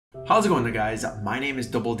How's it going there, guys? My name is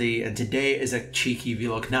Double D and today is a cheeky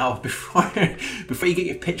vlog. Now before you get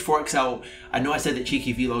your pitchforks out, I know I said that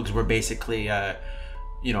cheeky vlogs were basically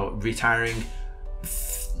retiring.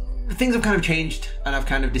 Things have kind of changed and I've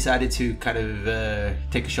kind of decided to kind of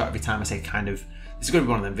take a shot every time I say kind of. This is going to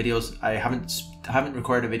be one of them videos. I haven't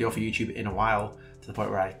recorded a video for YouTube in a while, to the point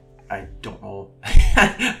where I don't know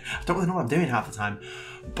I don't really know what I'm doing half the time.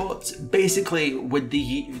 But basically, with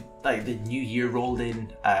the new year rolled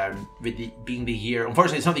in, with being the year,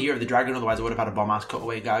 unfortunately it's not the year of the dragon, otherwise I would have had a bomb ass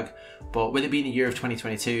cutaway gag. But with it being the year of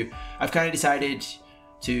 2022, I've kind of decided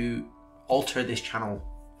to alter this channel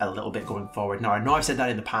a little bit going forward. Now I know I've said that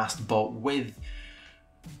in the past, but with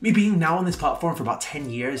me being now on this platform for about 10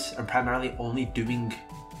 years and primarily only doing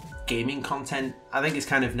gaming content, I think it's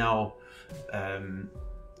kind of now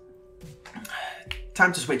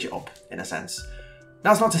time to switch it up in a sense.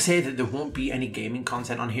 That's not to say that there won't be any gaming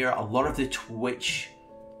content on here. A lot of the Twitch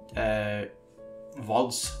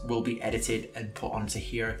VODs will be edited and put onto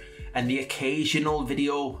here, and the occasional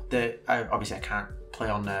video that obviously I can't play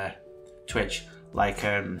on Twitch, like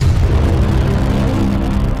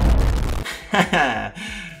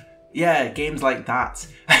yeah, games like that.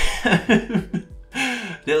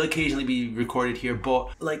 They'll occasionally be recorded here, but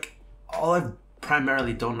like all I've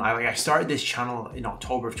primarily done, I started this channel in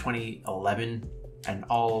October of 2011, and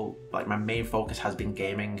all my main focus has been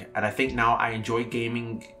gaming, and I think now I enjoy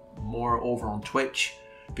gaming more over on Twitch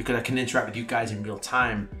because I can interact with you guys in real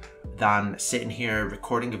time than sitting here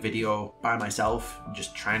recording a video by myself,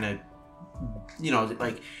 just trying to,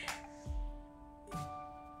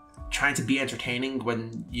 trying to be entertaining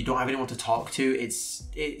when you don't have anyone to talk to. It's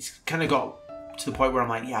kind of got to the point where I'm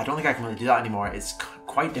like, yeah, I don't think I can really do that anymore. It's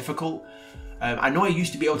quite difficult. I know I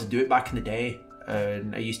used to be able to do it back in the day.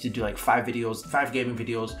 I used to do like 5 gaming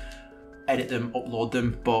videos, edit them, upload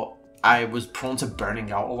them, but I was prone to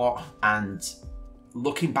burning out a lot. And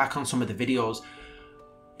looking back on some of the videos,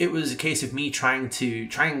 it was a case of me trying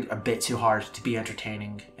a bit too hard to be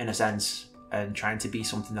entertaining in a sense, and trying to be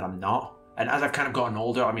something that I'm not. And as I've kind of gotten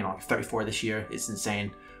older, I mean, like 34 this year, it's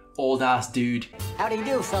insane. Old ass dude. How do you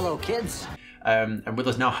do, fellow kids? And with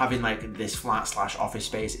us now having like this flat / office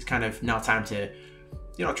space, it's kind of now time to,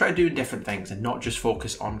 try doing different things and not just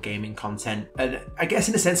focus on gaming content. And I guess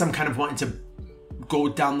in a sense, I'm kind of wanting to go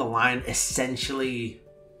down the line essentially,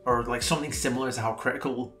 or like something similar to how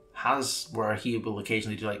Critical has, where he will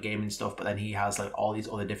occasionally do like gaming stuff, but then he has like all these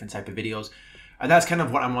other different type of videos. And that's kind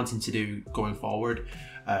of what I'm wanting to do going forward.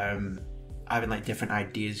 Having like different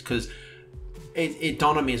ideas, because it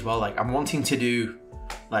dawned on me as well, like I'm wanting to do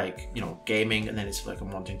like, gaming, and then it's like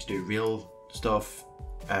I'm wanting to do real stuff,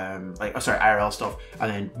 IRL stuff,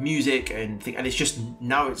 and then music and it's just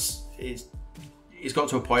now it's got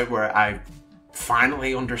to a point where I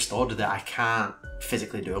finally understood that I can't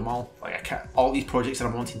physically do them all. Like I can't, all these projects that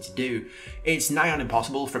I'm wanting to do, it's nigh on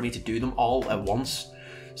impossible for me to do them all at once.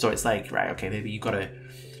 So it's like, right, okay, maybe you gotta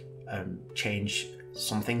change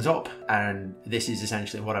some things up, and this is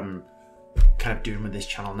essentially what I'm kind of doing with this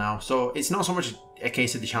channel now. So it's not so much a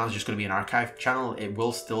case of the channel is just going to be an archive channel. It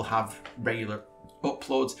will still have regular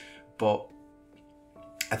uploads, but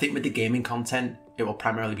I think with the gaming content, it will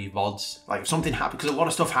primarily be VODs. Like if something happens, because a lot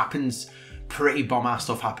of stuff happens, pretty bomb ass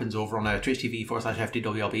stuff happens over on Twitch TV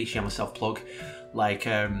 /FDWLB, shameless self plug. Like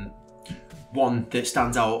one that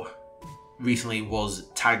stands out recently was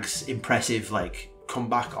Tag's impressive like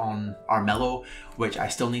comeback on Armello, which I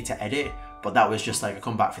still need to edit, but that was just like a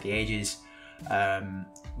comeback for the ages.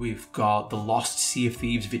 We've got the Lost Sea of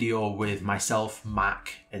Thieves video with myself,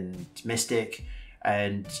 Mac, and Mystic,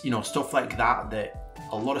 and stuff like that. That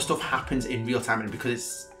a lot of stuff happens in real time, and because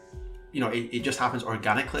it's it just happens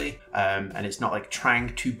organically, and it's not like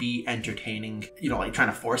trying to be entertaining, like trying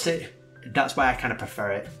to force it. That's why I kind of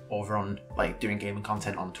prefer it over on like doing gaming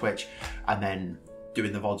content on Twitch and then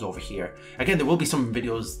doing the VODs over here. Again, there will be some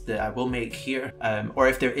videos that I will make here, or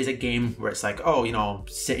if there is a game where it's like, oh,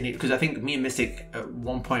 sitting here, because I think me and Mystic at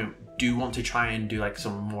one point do want to try and do like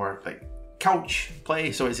some more like couch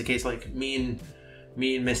play. So it's a case like me and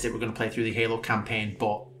Mystic, we're going to play through the Halo campaign,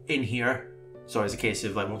 but in here. So it's a case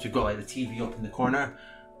of like, once we've got like the TV up in the corner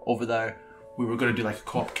over there, we were going to do like a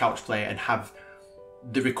co-op couch play and have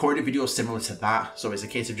the recorded video similar to that. So it's a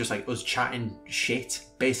case of just like us chatting shit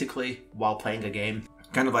basically while playing a game,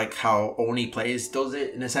 kind of like how Oni Plays does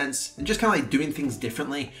it in a sense, and just kind of like doing things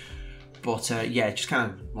differently. But yeah, just kind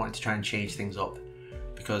of wanted to try and change things up,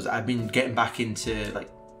 because I've been getting back into like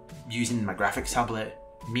using my graphics tablet,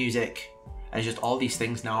 music, and just all these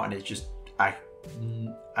things now, and it's just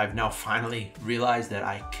I've now finally realized that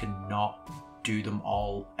I cannot do them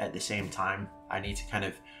all at the same time. I need to kind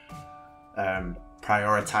of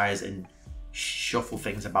prioritize and shuffle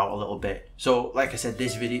things about a little bit. So like I said,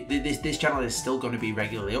 this channel is still going to be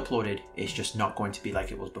regularly uploaded. It's just not going to be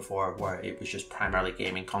like it was before, where it was just primarily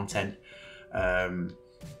gaming content. And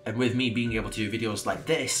with me being able to do videos like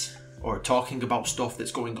this, or talking about stuff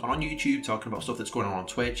that's going on YouTube, talking about stuff that's going on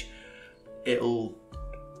Twitch, it'll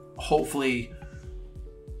hopefully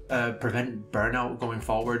prevent burnout going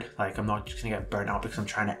forward. Like, I'm not just gonna get burnt out because I'm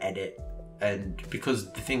trying to edit, and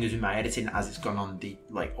because the thing is with my editing, as it's gone on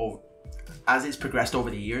as it's progressed over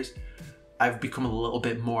the years, I've become a little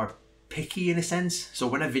bit more picky in a sense. So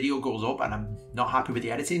when a video goes up and I'm not happy with the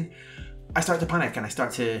editing, I start to panic and I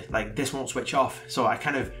start to like, this won't switch off. So I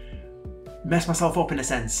kind of mess myself up in a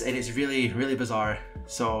sense, and it's really, really bizarre.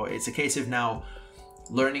 So it's a case of now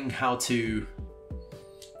learning how to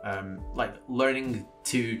learning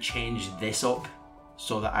to change this up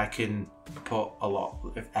so that I can put a lot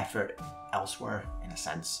of effort elsewhere in a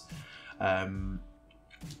sense.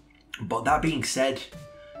 But that being said,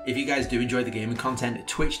 if you guys do enjoy the gaming content,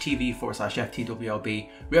 Twitch TV/FTWLB,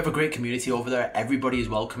 we have a great community over there. Everybody is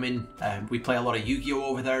welcoming. We play a lot of Yu-Gi-Oh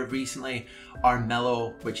over there recently,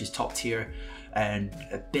 Armello, which is top tier, and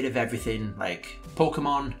a bit of everything like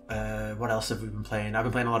Pokemon. What else have we been playing? I've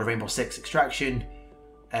been playing a lot of Rainbow Six Extraction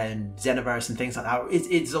and Xenoverse and things like that.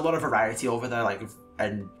 It's a lot of variety over there,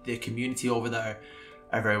 and the community over there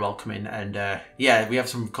are very welcoming, and yeah, we have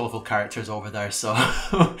some colourful characters over there, so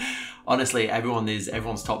honestly,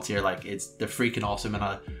 everyone's top tier. Like, they're freaking awesome, and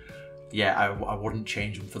I wouldn't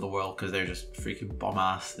change them for the world because they're just freaking bomb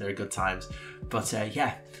ass. They're good times. But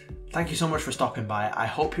yeah, thank you so much for stopping by. I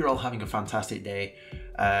hope you're all having a fantastic day.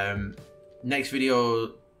 I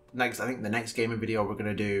think the next gaming video we're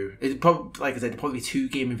gonna do, like I said, probably 2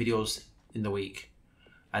 gaming videos in the week,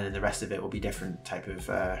 and then the rest of it will be different type of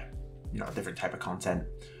different type of content.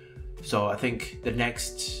 So I think the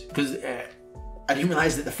next, because I didn't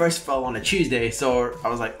realize that the first fell on a Tuesday, so I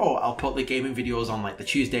was like, oh, I'll put the gaming videos on like the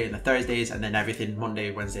Tuesday and the Thursdays, and then everything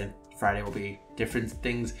Monday, Wednesday, and Friday will be different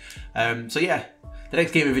things. So yeah, the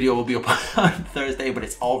next gaming video will be up on Thursday, but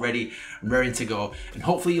it's already ready to go, and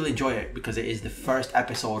hopefully you'll enjoy it because it is the first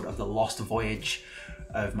episode of the Lost Voyage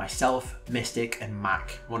of myself, Mystic, and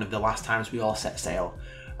Mac. One of the last times we all set sail.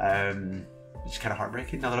 Which is kind of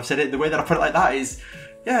heartbreaking now that I've said it. The way that I put it like that is,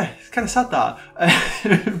 yeah, it's kind of sad that.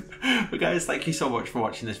 But guys, thank you so much for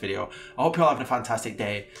watching this video. I hope you're all having a fantastic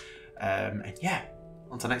day. And yeah,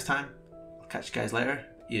 until next time, I'll catch you guys later,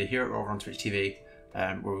 either here or over on Twitch TV,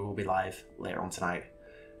 where we will be live later on tonight.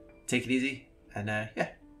 Take it easy, and yeah,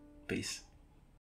 peace.